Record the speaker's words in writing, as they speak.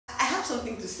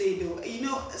something to say though. You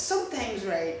know, sometimes,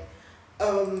 right,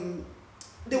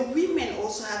 the women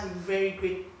also have a very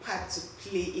great part to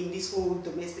play in this whole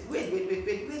domestic. Wait,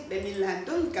 let me land.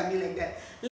 Don't look at me like that.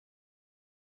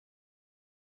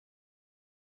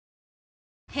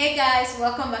 Hey guys,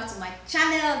 welcome back to my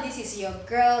channel. This is your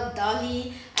girl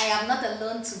Dolly. I am not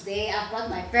alone today. I've got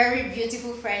my very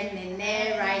beautiful friend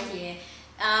Nene right here.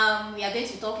 We are going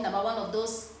to be talking about one of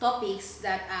those topics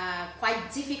that are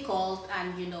quite difficult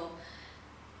and, you know,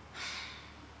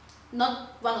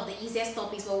 not one of the easiest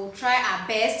topics, but we'll try our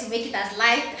best to make it as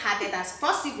light-hearted as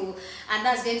possible, and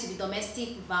that's going to be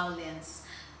domestic violence.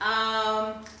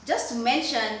 Just to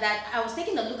mention that I was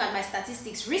taking a look at my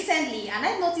statistics recently, and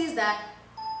I noticed that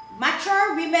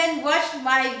mature women watch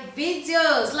my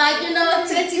videos, like, you know,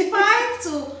 25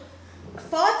 to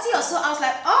 40 or so. I was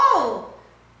like, oh,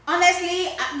 honestly,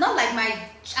 not like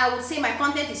I would say my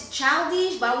content is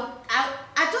childish, but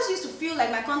I just used to feel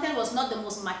like my content was not the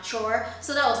most mature,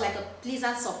 so that was like a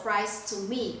pleasant surprise to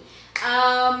me.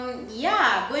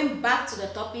 Yeah, going back to the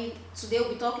topic, today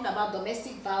we'll be talking about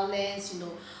domestic violence, you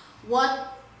know,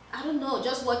 I don't know,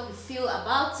 just what you feel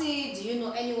about it. Do you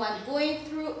know anyone going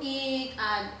through it,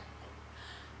 and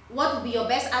what would be your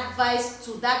best advice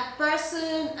to that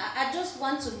person? I just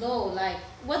want to know, like,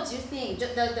 what do you think?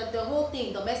 The whole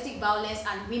thing, domestic violence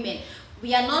and women.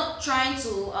 We are not trying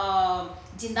to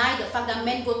deny the fact that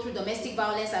men go through domestic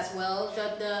violence as well.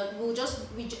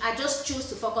 I just choose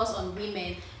to focus on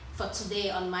women for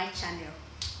today on my channel.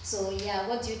 So yeah,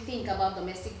 what do you think about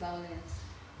domestic violence?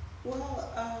 Well,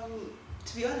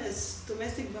 to be honest,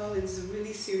 domestic violence is a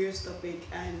really serious topic,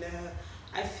 and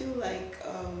I feel like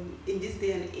in this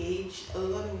day and age, a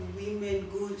lot of women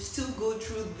still go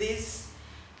through this,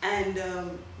 and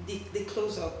they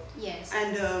close up. Yes.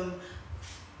 And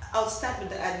I'll start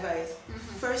with the advice.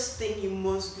 First thing you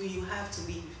must do, you have to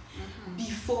leave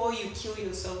before you kill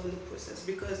yourself in the process,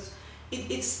 because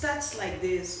it starts like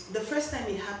this. The first time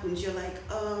it happens, you're like,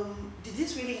 did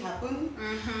this really happen?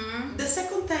 The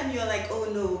second time you're like, oh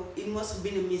no, it must have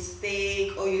been a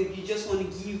mistake, or you just want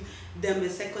to give them a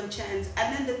second chance.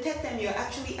 And then the third time you're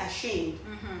actually ashamed.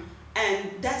 And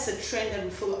that's a trend that we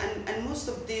follow. And most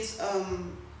of this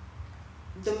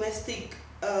domestic,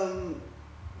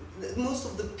 most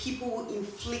of the people who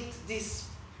inflict this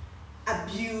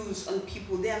abuse on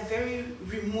people, they are very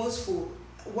remorseful.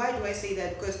 Why do I say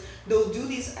that? Because they'll do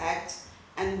this act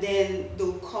and then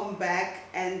they'll come back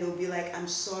and they'll be like, I'm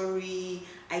sorry,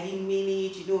 I didn't mean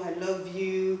it, you know, I love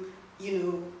you, you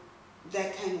know,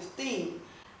 that kind of thing.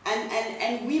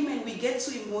 And women, we get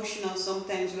too emotional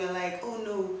sometimes. We're like, oh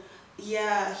no,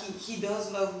 yeah, he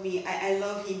does love me, I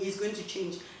love him, he's going to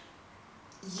change.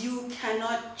 You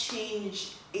cannot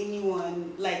change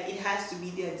anyone. Like, it has to be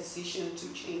their decision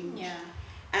to change. Yeah.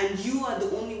 And you are the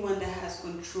only one that has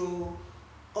control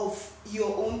of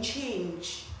your own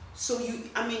change. So you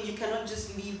cannot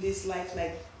just live this life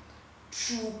like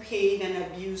through pain and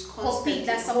abuse, constantly hoping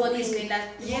that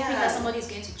somebody is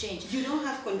going to change. You don't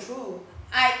have control.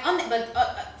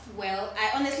 Well,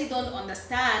 I honestly don't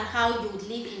understand how you would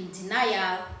live in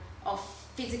denial of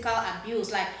physical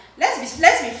abuse. Like, let's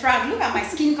be frank. Look at my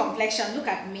skin complexion. Look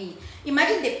at me.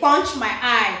 Imagine they punch my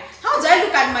eye. How do I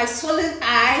look at my swollen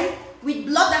eye with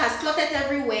blood that has clotted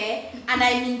everywhere, and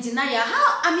I'm in denial?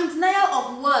 How? I'm in denial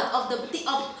of what?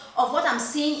 Of what I'm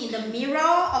seeing in the mirror,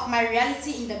 of my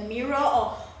reality in the mirror,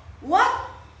 or what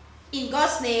in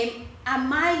God's name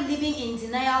am I living in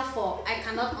denial for? I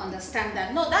cannot understand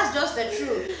that. No, that's just the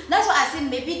truth. That's why I say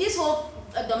maybe this whole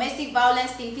domestic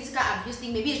violence thing, physical abuse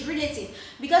thing, maybe it's relative,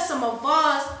 because some of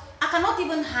us, I cannot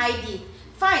even hide it.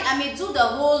 Fine, I may do the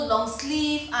whole long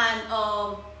sleeve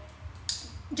and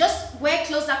just wear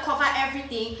clothes that cover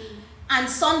everything and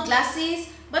sunglasses,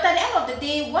 but at the end of the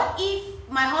day, what if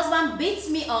my husband beats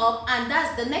me up and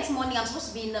that's the next morning I'm supposed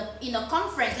to be in a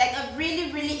conference, like a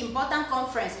really, really important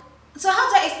conference? So how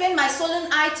do I explain my swollen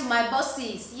eye to my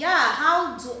bosses? Yeah,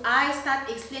 how do I start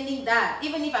explaining that?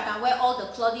 Even if I can wear all the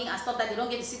clothing and stuff that they don't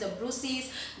get to see the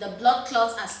bruises, the blood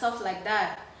clots and stuff like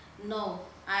that. No,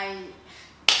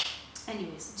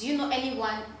 anyways, do you know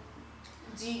anyone,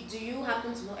 do you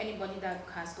happen to know anybody that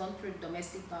has gone through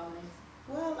domestic violence?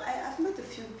 Well, I've met a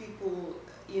few people,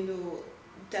 you know,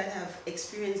 that have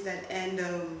experienced that, and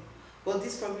well,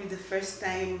 this is probably the first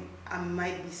time I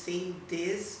might be saying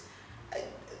this.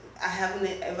 I haven't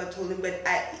ever told him, but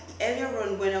earlier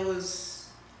on, when I was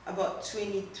about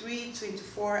 23,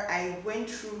 24, I went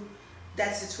through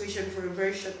that situation for a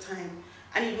very short time,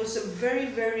 and it was a very,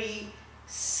 very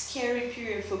scary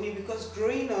period for me, because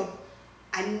growing up,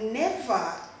 I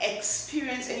never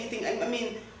experienced anything. I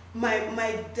mean,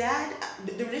 my dad,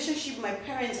 the relationship my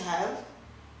parents have,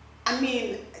 I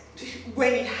mean,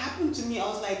 when it happened to me, I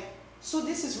was like, so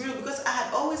this is real, because I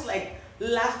had always like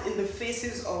laughed in the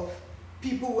faces of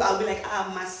people. I'll be like,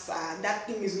 ah, massa, that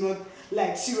thing is not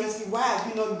like, seriously, why have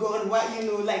you not gone? Why,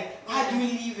 like, how do you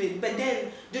leave it? But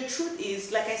then the truth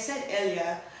is, like I said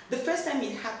earlier, the first time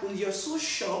it happens, you're so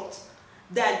shocked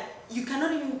that you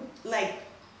cannot even like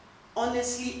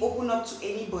honestly open up to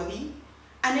anybody.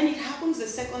 And then it happens the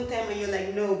second time and you're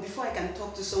like, no, before I can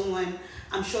talk to someone,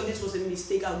 I'm sure this was a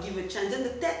mistake, I'll give a chance. And the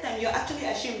third time, you're actually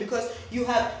ashamed because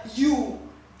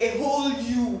a whole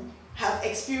you have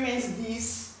experienced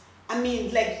this. I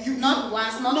mean, like you not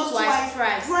once, not twice,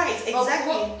 thrice. Right,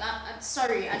 exactly.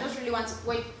 Sorry, I just really want to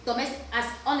wait. Domestic, as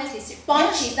honestly,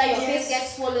 punches that your face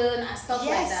gets swollen and stuff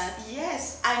like that.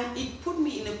 Yes, and it put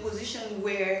me in a position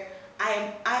where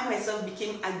I myself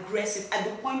became aggressive at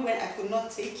the point where I could not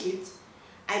take it.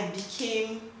 I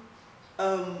became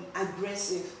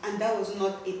aggressive, and that was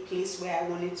not a place where I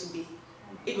wanted to be.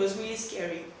 It was really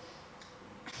scary.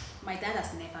 My dad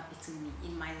has never beaten me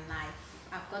in my life.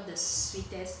 I've got the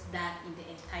sweetest dad in the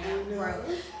entire world.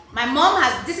 My mom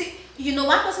has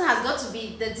one person has got to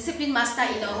be the discipline master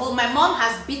in the home. My mom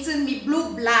has beaten me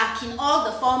blue, black, in all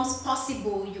the forms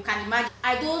possible you can imagine.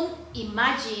 I don't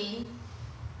imagine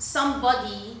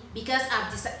somebody, because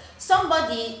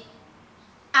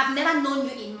I've never known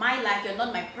you in my life. You're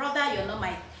not my brother, you're not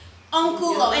my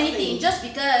uncle or anything. Just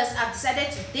because I've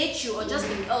decided to date you, or just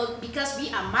because we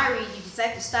are married, you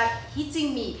decide to start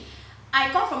hitting me. I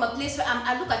come from a place where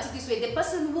I look at it this way: the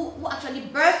person who actually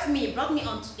birthed me, brought me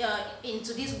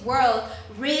into this world,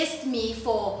 raised me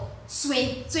for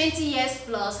 20 years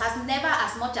plus, has never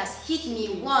as much as hit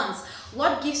me once.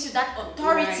 What gives you that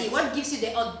authority? Right. What gives you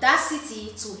the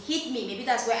audacity to hit me? Maybe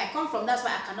that's where I come from. That's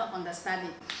why I cannot understand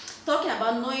it. Talking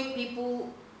about knowing people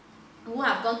who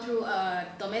have gone through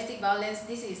domestic violence,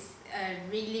 this is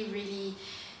really, really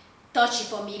touchy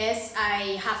for me. Yes,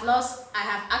 I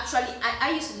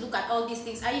used to look at all these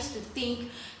things. I used to think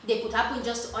they could happen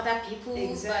just to other people.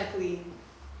 Exactly.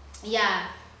 But yeah,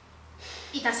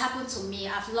 it has happened to me.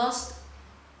 I've lost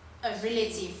a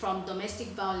relative from domestic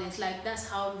violence. Like, that's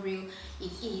how real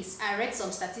it is. I read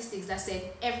some statistics that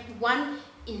said one woman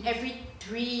in every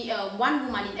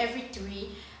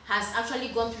three has actually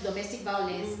gone through domestic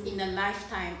violence in a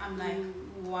lifetime. I'm like,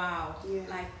 wow. Yeah.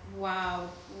 Like, wow.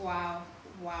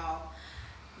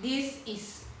 This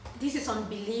is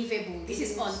unbelievable. This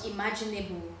is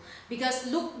unimaginable. Because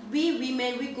look, we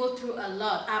women, we go through a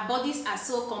lot. Our bodies are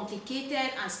so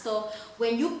complicated and stuff.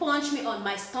 When you punch me on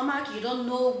my stomach, you don't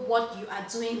know what you are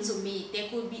doing to me. There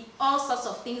could be all sorts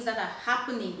of things that are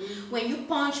happening. When you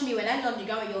punch me, when I lay on the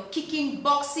ground, you're kicking,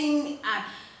 boxing, and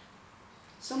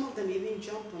some of them even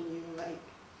jump on you. Like,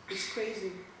 it's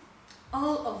crazy.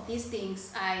 All of these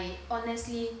things, I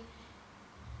honestly,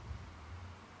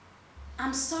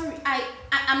 I'm sorry.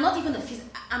 I'm not even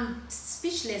I'm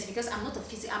speechless, because I'm not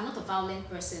a violent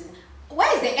person.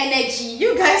 Where is the energy?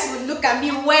 You guys would look at me,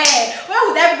 where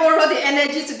would I borrow the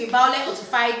energy to be violent or to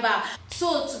fight back?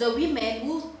 So to the women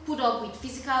who put up with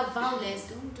physical violence,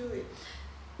 don't do it.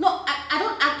 No,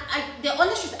 the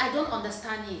honest truth, I don't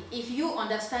understand it. If you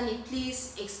understand it,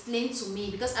 please explain to me,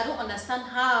 because I don't understand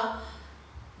how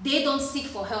they don't seek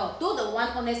for help. Though the one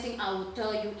honest thing I will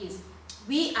tell you is,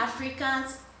 we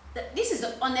Africans, this is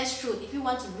the honest truth. If you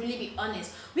want to really be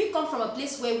honest, we come from a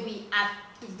place where we are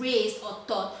raised or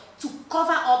taught to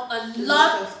cover up a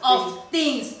lot of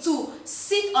things, to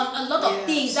sit on a lot of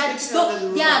things, that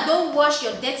don't wash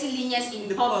your dirty linen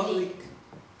in public.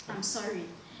 I'm sorry.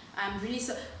 I'm really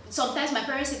so. Sometimes my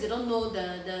parents say they don't know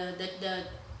the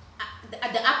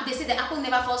apple. They say the apple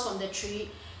never falls from the tree.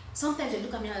 Sometimes they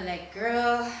look at me and are like,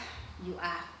 girl, you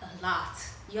are a lot.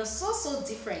 You're so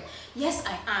different. Yes,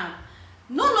 I am.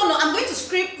 No, I'm going to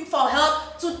scream for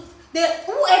help to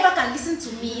whoever can listen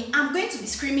to me. I'm going to be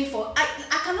screaming for.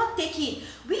 I cannot take it.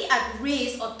 We are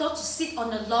raised or taught to sit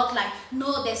on a lot, like,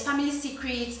 no, there's family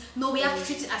secrets. No, we have to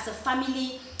treat it as a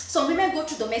family. Some women go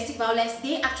through domestic violence,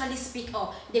 they actually speak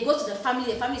up. They go to the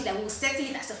family is like, we'll settle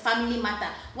it as a family matter.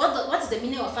 What is the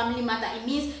meaning of family matter? It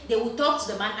means they will talk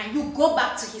to the man and you go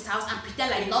back to his house and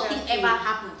pretend like nothing ever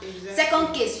happened. Exactly.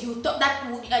 Second case, you talk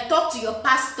to your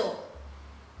pastor.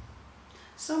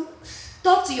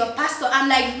 Talk to your pastor. I'm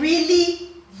like, really?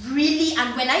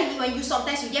 And when you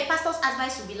sometimes you get pastor's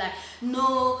advice, will be like,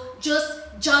 no, just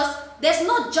there's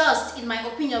no just, in my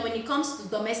opinion, when it comes to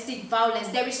domestic violence.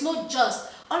 There is no just.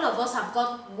 All of us have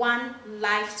got one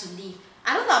life to live.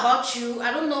 I don't know about you.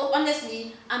 I don't know.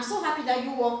 Honestly, I'm so happy that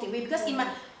you walked away, because I see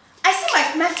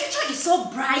my future is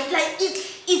so bright. Like,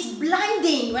 it's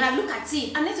blinding when I look at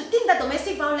it. And then to think that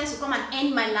domestic violence will come and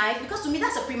end my life, because to me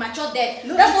that's a premature death.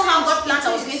 No, that's not how God planned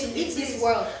I was going to live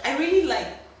world. I really like,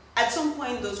 at some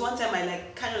point, there was one time I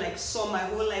like kind of like saw my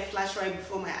whole life flash right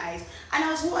before my eyes. And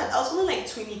I was what? I was only like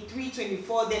 23,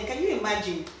 24 then. Can you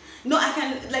imagine? No, I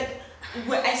can, like,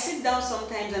 where I sit down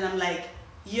sometimes and I'm like,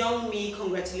 young me,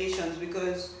 congratulations,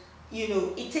 because, you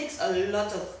know, it takes a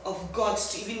lot of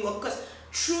guts to even work, because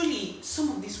truly, some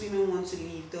of these women want to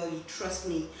leave, Dolly, trust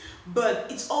me.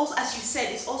 But it's also, as you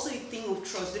said, it's also a thing of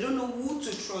trust. They don't know who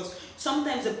to trust.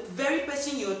 Sometimes the very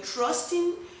person you're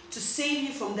trusting to save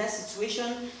you from that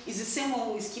situation is the same one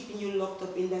who is keeping you locked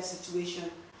up in that situation.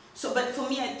 So, but for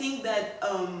me, I think that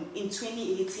in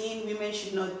 2018, women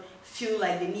should not feel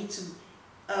like they need to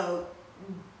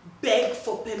beg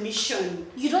for permission.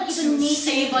 You don't even need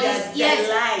anybody's. Yes,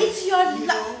 life, it's your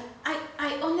life.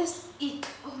 I honestly,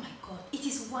 oh my God, it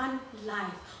is one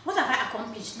life. What have I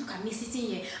accomplished? Look at me sitting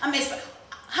here.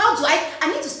 How do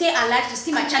I need to stay alive to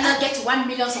see my channel get to 1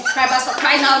 million subscribers, for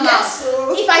crying out loud. Yes,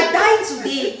 so. If I die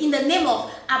today in the name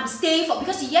of I'm staying for,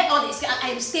 because you hear all this, I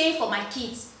am staying for my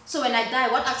kids. So when I die,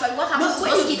 what happens to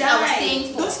those kids I was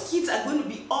staying for? Those kids are going to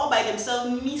be all by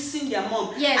themselves, missing their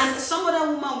mom. Yes. And some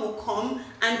other woman will come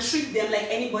and treat them like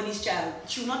anybody's child.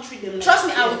 She will not treat them like. Trust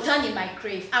me, I will turn in my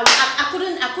grave. I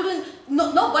couldn't.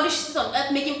 No, nobody should sit on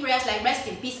earth making prayers like rest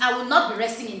in peace. I will not be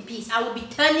resting in peace. I will be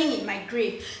turning in my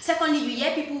grave. Secondly, you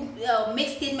hear people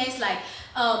make statements like,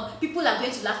 people are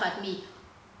going to laugh at me.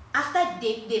 After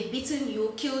they've beaten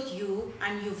you, killed you,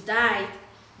 and you've died,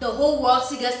 the whole world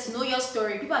still gets to know your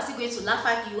story. People are still going to laugh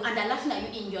at you, and they're laughing at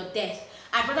you in your death.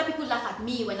 I'd rather people laugh at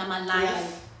me when I'm alive.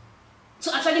 Yeah.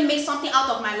 To actually make something out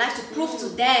of my life to prove to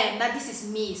them that this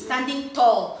is me, standing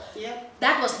tall. Yeah.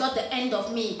 That was not the end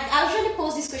of me. I usually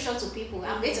pose this question to people.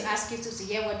 I'm going to ask you to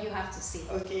hear what you have to say.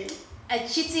 Okay. A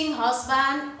cheating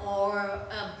husband or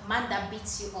a man that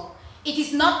beats you up. It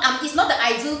is not it's not the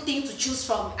ideal thing to choose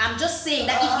from. I'm just saying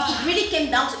that if it really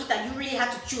came down to it and you really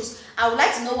had to choose, I would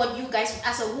like to know what you guys,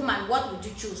 as a woman, what would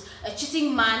you choose? A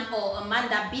cheating man or a man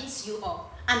that beats you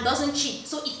up and doesn't cheat?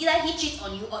 So it's either he cheats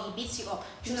on you or he beats you up.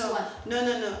 Choose one.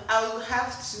 No. I will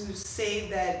have to say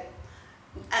that,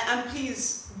 and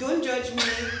please don't judge me.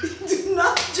 Do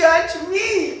not judge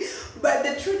me. But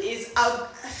the truth is,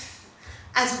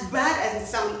 as bad as it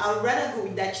sounds, I'd rather go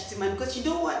with that cheating man, because you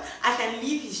know what? I can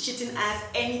leave his cheating ass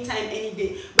anytime, any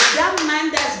day. But that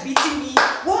man that's beating me,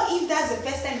 what if that's the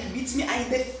first time he beats me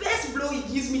and the first blow he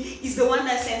gives me is the one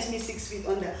that sends me 6 feet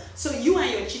under? So you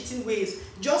and your cheating ways,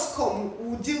 just come,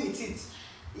 we'll deal with it.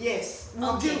 Yes,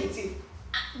 we'll deal with it.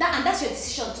 And that's your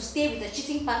decision, to stay with a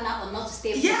cheating partner or not to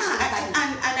stay with a cheating partner.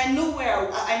 And I know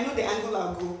I know the angle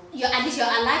I'll go. At least you're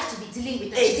alive to be dealing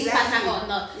with a cheating partner or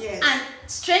not. Yes. And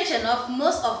strange enough,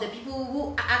 most of the people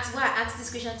who I ask this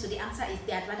question to, the answer is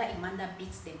they'd rather a man that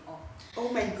beats them up. Oh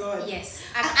my God. Yes.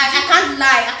 I can't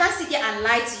lie. I can't sit here and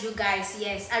lie to you guys.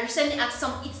 Yes. I recently asked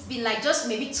it's been like just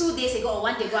maybe 2 days ago or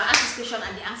 1 day ago, I asked this question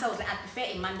and the answer was like, I prefer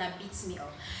a man that beats me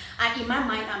up. And in my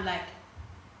mind, I'm like,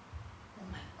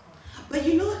 but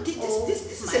you know, this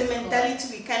is a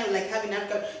mentality we kind of like have in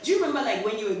Africa. Do you remember like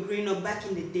when you were growing up back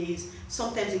in the days,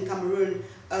 sometimes in Cameroon,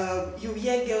 you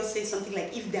hear girls say something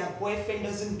like, if their boyfriend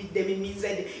doesn't beat them, it means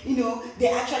that, they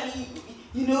actually,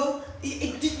 did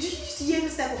you hear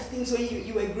this type of things when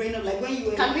you were growing up? Like when you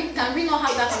were... Can we not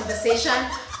have that conversation?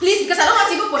 Please, because I don't want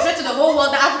to even portray to the whole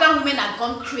world that African women are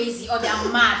gone crazy or they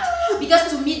are mad. Because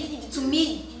to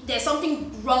me, there's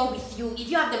something wrong with you. If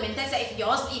you have the mentality, if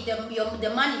the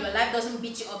man in your life doesn't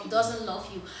beat you up, he doesn't love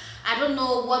you. I don't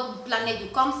know what planet you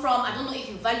come from. I don't know if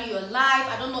you value your life.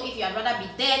 I don't know if you'd rather be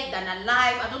dead than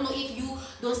alive. I don't know if you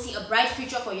don't see a bright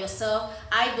future for yourself.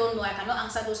 I don't know. I cannot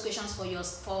answer those questions for you.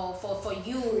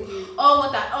 All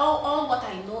what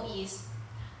I know is,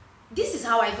 this is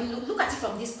how I even look at it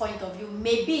from this point of view.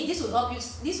 Maybe this will help you.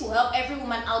 This will help every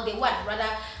woman out there who would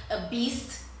rather a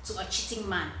beast to a cheating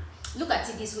man. Look at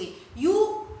it this way.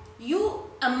 You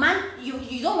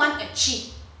don't want a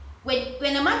cheat.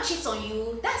 When a man cheats on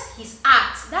you, that's his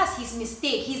act, that's his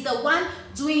mistake. He's the one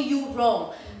doing you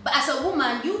wrong. But as a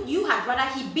woman, you had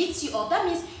rather he beats you up. That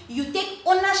means you take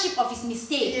ownership of his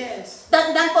mistake. Yes.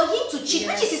 Than for him to cheat,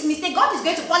 which is his mistake. God is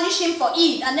going to punish him for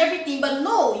it and everything. But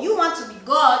no, you want to be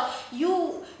God.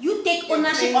 You take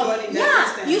ownership of it.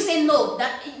 Yeah. You say no,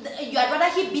 that you had rather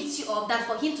he beats you up than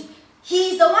for him to.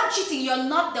 He's the one cheating, you're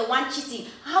not the one cheating.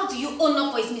 How do you own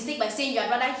up for his mistake by saying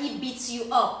you'd rather he beats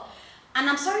you up? And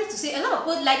I'm sorry to say, a lot of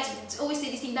people like to always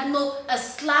say this thing, that no, a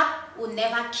slap will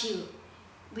never kill.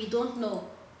 We don't know.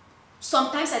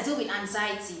 Sometimes I deal with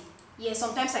anxiety. Yeah,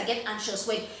 sometimes I get anxious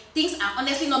when things are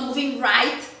honestly not moving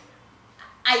right.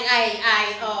 I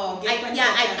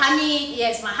panic.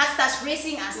 Yes, my heart starts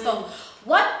racing and stuff.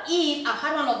 What if I've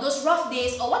had one of those rough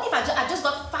days, or what if I just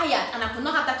got fired and I could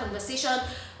not have that conversation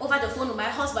over the phone with my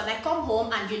husband? I come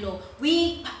home and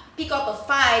we pick up a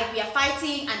fight, we are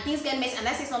fighting and things get messy, and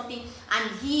I say something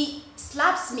and he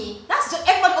slaps me. That's just,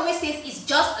 everyone always says it's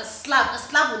just a slap. A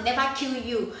slap will never kill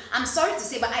you. I'm sorry to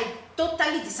say, but I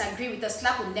totally disagree with a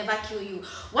slap will never kill you.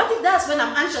 What if that's when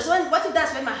I'm anxious? What if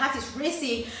that's when my heart is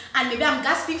racing and maybe I'm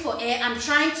gasping for air, I'm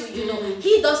trying to,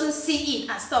 he doesn't see it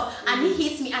and stuff, and he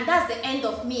hits me, and that's the end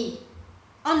of me.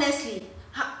 Honestly,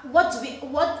 what does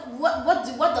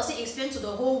it explain to the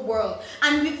whole world?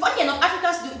 And funny enough,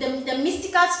 Africans do the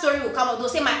mystical story will come out. They'll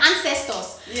say my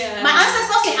ancestors my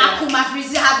ancestors in Akum have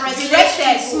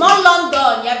resurrected, small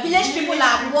London, village people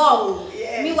are war.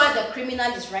 Meanwhile the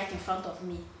criminal is right in front of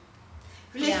me.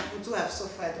 Village people too have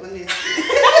suffered, honestly.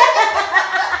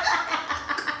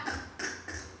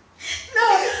 No,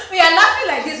 we are laughing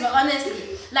like this, but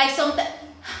honestly, like sometimes.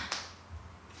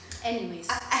 Anyways,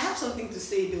 I have something to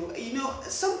say though.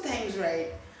 Sometimes,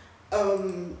 right,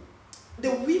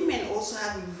 the women also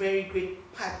have a very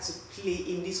great part to play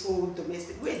in this whole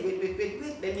domestic. Wait,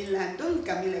 let me land. Don't look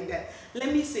at me like that.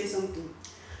 Let me say something.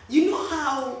 You know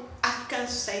how African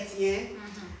society,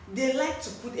 they like to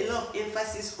put a lot of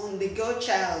emphasis on the girl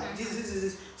child.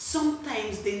 This.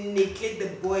 Sometimes they neglect the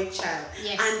boy child.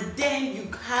 Yes. And then you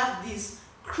have these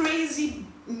crazy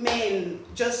men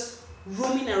just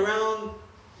roaming around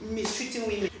mistreating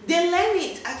women. They learn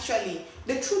it actually.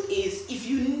 The truth is, if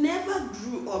you never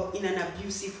grew up in an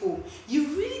abusive home,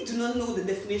 you really do not know the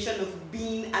definition of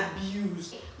being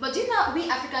abused. But do you know, we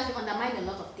Africans, we undermine a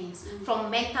lot of things, from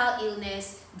mental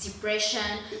illness,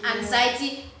 depression,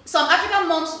 anxiety. Some African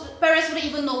parents wouldn't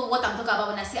even know what I'm talking about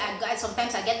when I say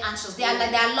sometimes I get anxious. They are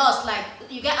like, they are lost. Like,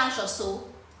 you get anxious,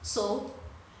 so.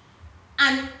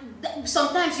 And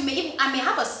sometimes I may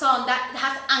have a son that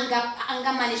has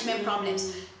anger management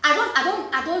problems.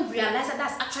 I don't realize that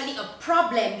that's actually a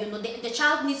problem. The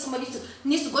child needs somebody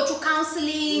needs to go through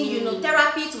counseling,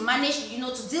 therapy to manage,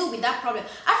 to deal with that problem.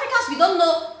 Africans, we don't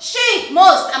know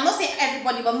most. I'm not saying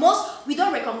everybody, but most, we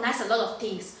don't recognize a lot of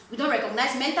things. We don't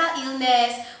recognize mental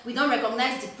illness. We don't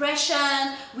recognize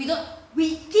depression.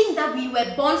 We think that we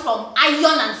were born from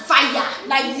iron and fire.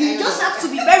 Like, you just have to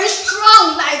be very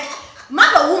strong. Like,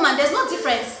 man or woman, there's no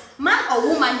difference. Man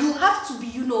or woman, you have to be,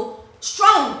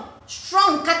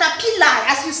 strong, caterpillar,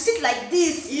 as you sit like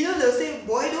this. They'll say,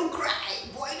 boy, don't cry,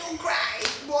 boy,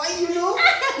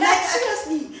 like,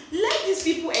 seriously, let these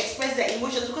people express their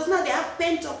emotions, because now they have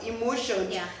pent-up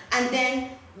emotions. Yeah. And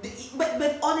then,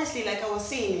 but honestly, like I was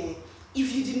saying,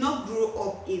 if you did not grow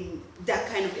up in that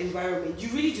kind of environment, you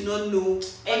really do not know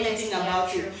anything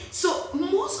about it. So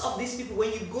most of these people,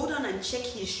 when you go down and check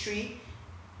history,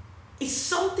 it's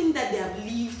something that they have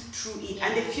lived through it,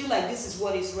 and they feel like this is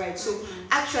what is right. So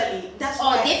actually, that's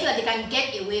why they feel like they can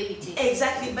get away with it.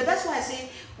 Exactly, but that's why I say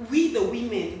we, the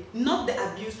women, not the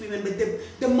abused women, but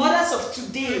the mothers of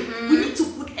today, we need to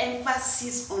put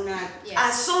emphasis on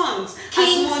our sons.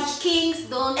 Kings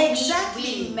don't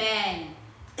need women.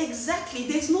 Exactly.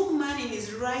 There's no man in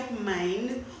his right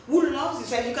mind who loves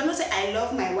his wife. You cannot say, I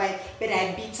love my wife, but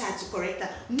I beat her to correct her.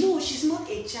 No, she's not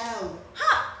a child.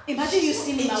 Imagine you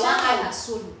see me, my one eye has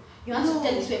solo. You want to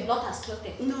tell this way, blood has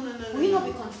clotted. No. Will you not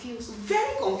be confused?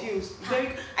 Very confused.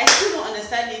 I still don't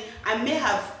understand it. I may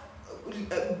have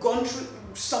gone through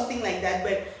something like that,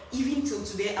 but even till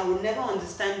today, I will never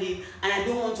understand it, and I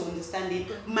don't want to understand it.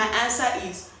 My answer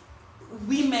is,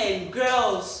 women,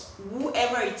 girls,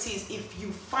 whoever it is, if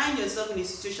you find yourself in a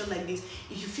situation like this,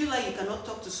 if you feel like you cannot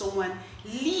talk to someone,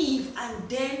 leave and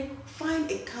then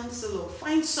find a counselor,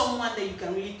 find someone that you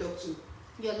can really talk to.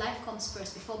 Your life comes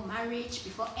first, before marriage,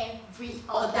 before every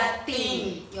other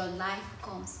thing. Your life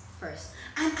comes first.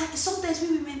 And sometimes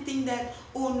we women think that,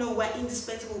 oh no, we're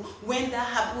indispensable. When that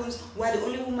happens, we're the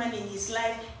only woman in his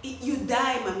life. You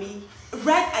die, mommy.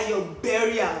 Right at your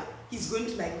burial, he's going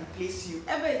to like replace you.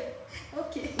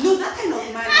 Okay. No, that kind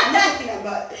of man. I'm not talking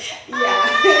about.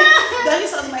 Yeah.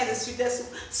 Dolly's husband is the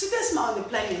sweetest man on the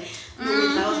planet.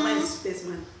 No, my husband is the sweetest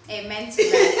man. Amen to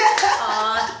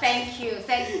that. Thank you.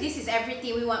 This is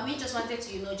everything we want. We just wanted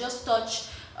to, just touch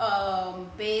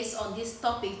based on this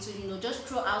topic to, just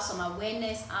throw out some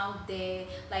awareness out there.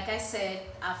 Like I said,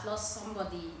 I've lost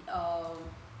somebody,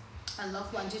 a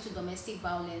loved one, due to domestic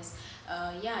violence.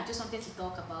 I just wanted to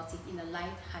talk about it in a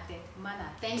light-hearted manner.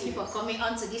 Thank you for coming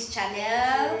onto this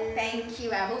channel. Thank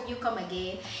you. I hope you come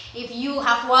again. If you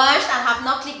have watched and have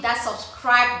not clicked that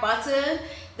subscribe button,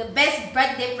 the best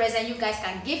birthday present you guys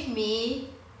can give me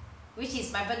which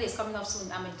is my birthday is coming up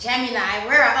soon. I'm a Gemini.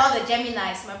 Where are all the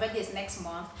Geminis? My birthday is next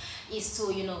month. Is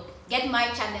to, you know, get my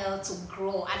channel to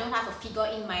grow. I don't have a figure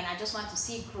in mind. I just want to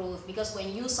see growth, because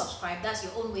when you subscribe, that's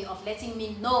your own way of letting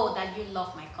me know that you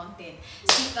love my content.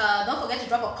 See, don't forget to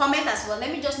drop a comment as well.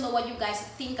 Let me just know what you guys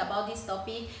think about this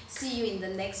topic. See you in the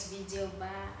next video. Bye.